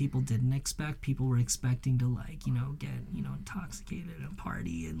something people didn't expect. People were expecting to like, you know, get, you know, intoxicated and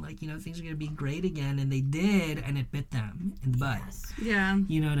party and like, you know, things are gonna be great again, and they did, and it bit them in the butt. Yeah.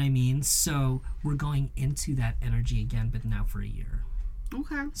 You know what I mean? So we're going into that energy again, but now for a year.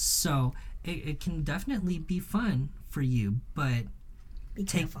 Okay. So it can definitely be fun for you, but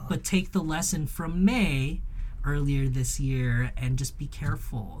take the lesson from May earlier this year and just be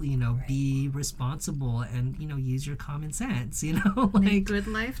careful, you know, be responsible, and you know, use your common sense, you know, like make good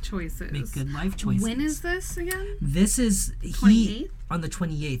life choices. When is this again? This is 28th? On the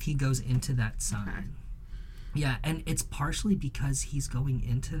 28th he goes into that sign. Okay. Yeah, and it's partially because he's going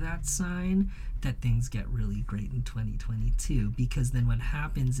into that sign that things get really great in 2022, because then what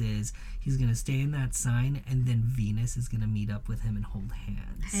happens is he's going to stay in that sign, and then Venus is going to meet up with him and hold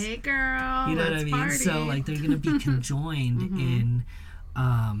hands. Hey girl, you know what I mean? Party. So like they're going to be conjoined in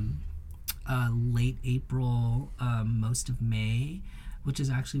late April, most of May, which is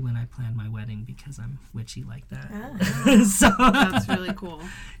actually when I planned my wedding, because I'm witchy like that. So that's really cool.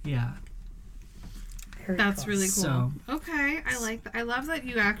 Yeah. That's really cool. So, okay, I like that. I love that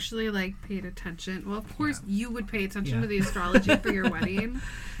you actually like paid attention. Well, of course you would pay attention to the astrology for your wedding,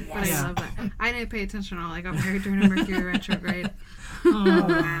 but I love that. I didn't pay attention at all. I got married during a Mercury retrograde. Oh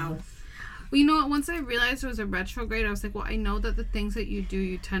wow. Well, you know what? Once I realized it was a retrograde, I was like, well, I know that the things that you do,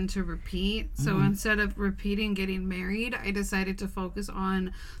 you tend to repeat. So instead of repeating getting married, I decided to focus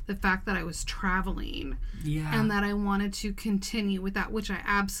on the fact that I was traveling. Yeah. And that I wanted to continue with that, which I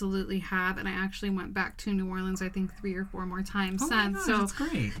absolutely have. And I actually went back to New Orleans, I think 3 or 4 more times since. My gosh, so that's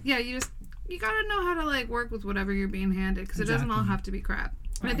great. Yeah, you gotta know how to like work with whatever you're being handed, because it doesn't all have to be crap.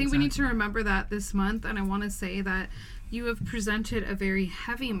 Right, I think we need to remember that this month, and I want to say that you have presented a very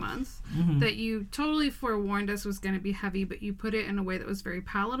heavy month that you totally forewarned us was going to be heavy, but you put it in a way that was very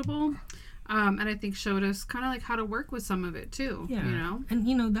palatable, and I think showed us kind of like how to work with some of it too. Yeah, you know, and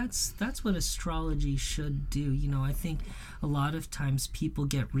you know that's what astrology should do. You know, I think a lot of times people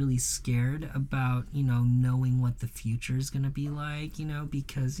get really scared about, you know, knowing what the future is going to be like. You know,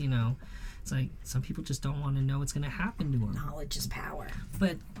 because you know, it's like some people just don't want to know what's going to happen to them. Knowledge is power.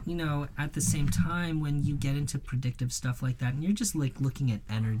 But, you know, at the same time, when you get into predictive stuff like that, and you're just like looking at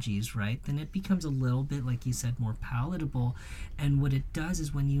energies, right, then it becomes a little bit, like you said, more palatable. And what it does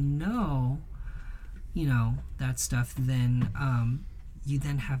is when you know that stuff, then you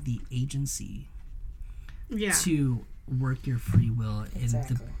then have the agency Yeah. to work your free will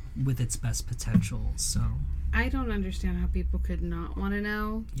Exactly. with its best potential. So I don't understand how people could not want to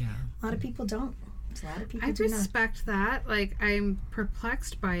know. yeah, A lot of people don't. A lot of people I do not. respect that. Like, I'm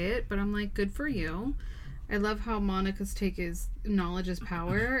perplexed by it, but I'm like, good for you. I love how Monica's take is knowledge is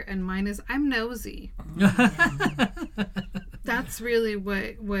power, and mine is I'm nosy. That's really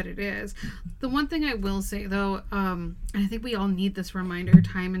what it is. The one thing I will say, though, and I think we all need this reminder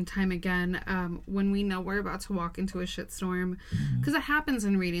time and time again, when we know we're about to walk into a shitstorm, because it happens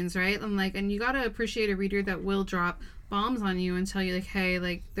in readings, right? And you gotta appreciate a reader that will drop bombs on you and tell you, like, hey,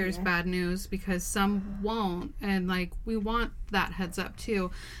 like, there's bad news, because some won't, and like, we want that heads up too.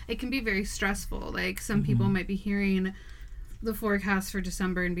 It can be very stressful. Like, some people might be hearing the forecast for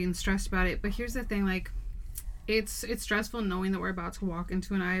December and being stressed about it, but here's the thing, like, it's stressful knowing that we're about to walk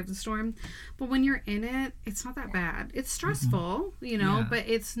into an eye of the storm, but when you're in it, it's not that bad. It's stressful, you know, but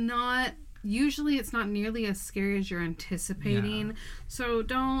it's not nearly as scary as you're anticipating. So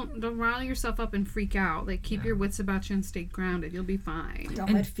don't rile yourself up and freak out. Like, keep your wits about you and stay grounded. You'll be fine.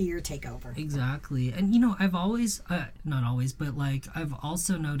 Don't let fear take over. Exactly. And, you know, I've always, not always, but like, I've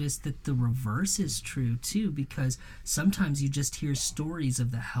also noticed that the reverse is true too, because sometimes you just hear stories of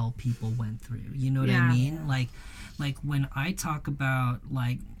the hell people went through. You know what I mean? Like when I talk about,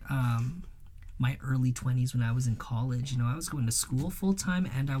 like, my early 20s when I was in college, you know, I was going to school full time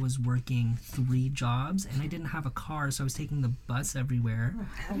and I was working 3 jobs and I didn't have a car, so I was taking the bus everywhere.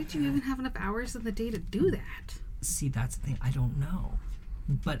 How did you even have enough hours in the day to do that? See, that's the thing. I don't know.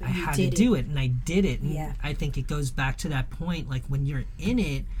 But I had to do it, and I did it. And I think it goes back to that point, like, when you're in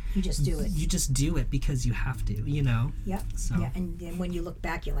it, you just do it. You just do it because you have to, you know? Yep. So. Yeah, and then when you look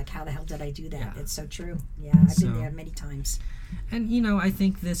back, you're like, how the hell did I do that? Yeah. It's so true. Yeah, I've been there many times. And, you know, I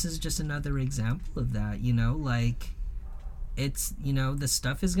think this is just another example of that, you know? Like, it's, you know, the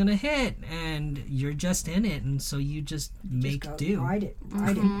stuff is going to hit, and you're just in it, and so you just make do. Ride it.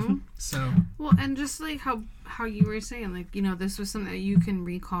 So. Well, and just like how you were saying, like, you know, this was something that you can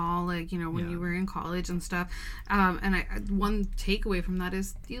recall, like, you know, when you were in college and stuff. And one takeaway from that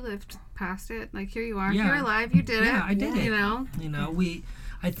is you lived past it. Like, here you are. You're alive. You did it. Yeah, I did it. You know? You know,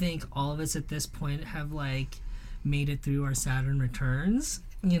 I think all of us at this point have, like, made it through our Saturn returns,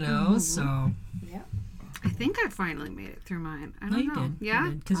 you know, so. Yeah. I think I finally made it through mine. I don't know. You did.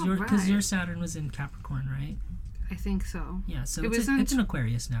 Yeah? Because your Saturn was in Capricorn, right? I think so. Yeah, so it's an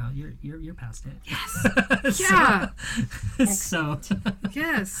Aquarius now. You're past it. Yes. Yeah. So.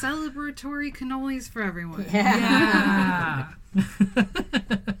 Yes, celebratory cannolis for everyone. Yeah.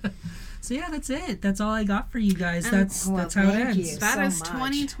 So yeah, that's it. That's all I got for you guys. That's how it ends. That is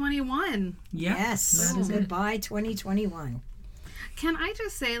 2021. Yeah, yes. That is Goodbye, 2021. Can I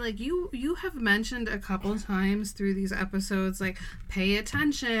just say, like, you have mentioned a couple times through these episodes, like, pay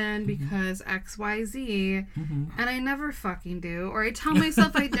attention because XYZ, and I never fucking do. Or I tell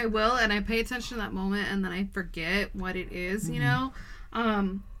myself I will, and I pay attention to that moment, and then I forget what it is, you know?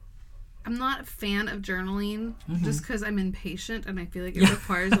 I'm not a fan of journaling just because I'm impatient, and I feel like it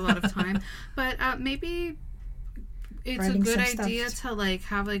requires a lot of time. But maybe it's writing a good idea to, like,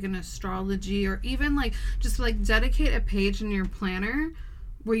 have, like, an astrology, or even, like, just, like, dedicate a page in your planner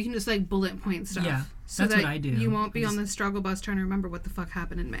where you can just, like, bullet point stuff. Yeah, so that's that what I do. You won't be on the struggle bus trying to remember what the fuck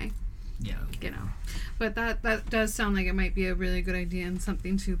happened in May. Yeah. You know. But that does sound like it might be a really good idea and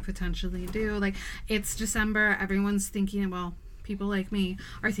something to potentially do. Like, it's December. Everyone's thinking, well, people like me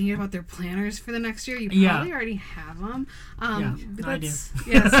are thinking about their planners for the next year. You probably already have them. I do.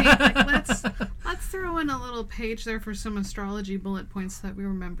 Yeah, see, like, let's throw in a little page there for some astrology bullet points so that we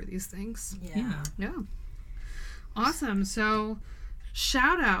remember these things. Yeah. Awesome. So,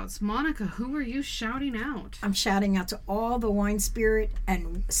 shout outs. Monica, who are you shouting out? I'm shouting out to all the wine spirits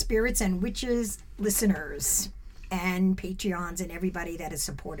and witches listeners and Patreons and everybody that has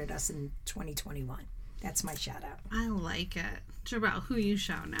supported us in 2021. That's my shout out. I like it. Jarrell, who you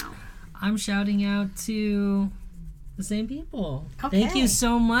shouting out? I'm shouting out to the same people. Okay. Thank you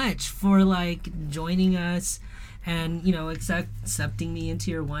so much for, like, joining us and, you know, accepting me into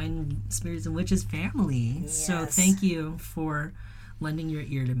your Wine Spirits and Witches family. Yes. So thank you for lending your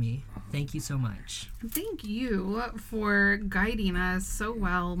ear to me. Thank you so much. Thank you for guiding us so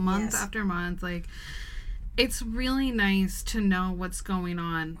well month after month. Like, it's really nice to know what's going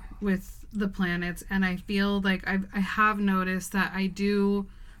on with the planets, and I feel like I have noticed that I do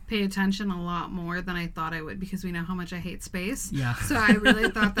pay attention a lot more than I thought I would, because we know how much I hate space. Yeah. So I really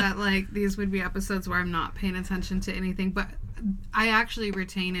thought that like these would be episodes where I'm not paying attention to anything, but I actually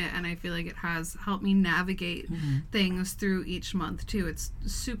retain it, and I feel like it has helped me navigate things through each month too. It's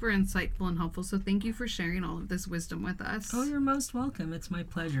super insightful and helpful. So thank you for sharing all of this wisdom with us. Oh, you're most welcome. It's my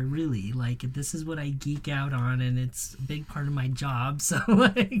pleasure, really. Like, this is what I geek out on, and it's a big part of my job. So,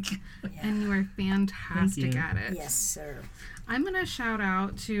 like, and you are fantastic at it. Yes, sir. I'm going to shout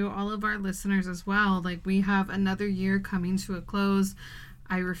out to all of our listeners as well. Like, we have another year coming to a close.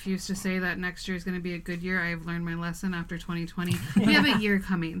 I refuse to say that next year is going to be a good year. I have learned my lesson after 2020. We have a year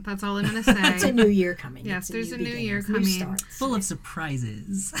coming. That's all I'm going to say. It's a new year coming. Yes, there's a new beginning. year coming. Full of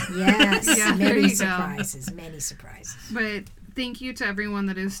surprises. Yes, Yeah, many surprises, many surprises. But thank you to everyone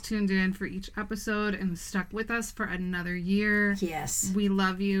that is tuned in for each episode and stuck with us for another year. Yes. We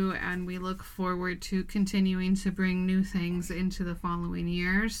love you, and we look forward to continuing to bring new things into the following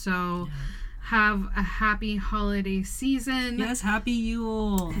year. So have a happy holiday season. Yes, happy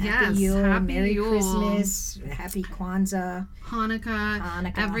Yule. Yes, Yule, happy Merry Yule. Christmas, Happy Kwanzaa,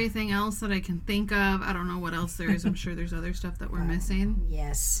 Hanukkah, everything else that I can think of. I don't know what else there is. I'm sure there's other stuff that we're missing.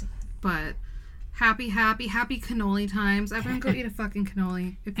 Yes. But happy cannoli times. Everyone go eat a fucking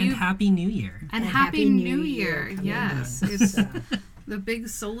cannoli. And Happy New Year. And Happy New Year. coming Yes. up. It's So, the big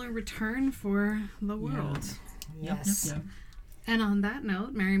solar return for the world. yes. Yep. And on that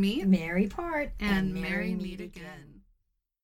note, merry meet Merry part and merry meet again.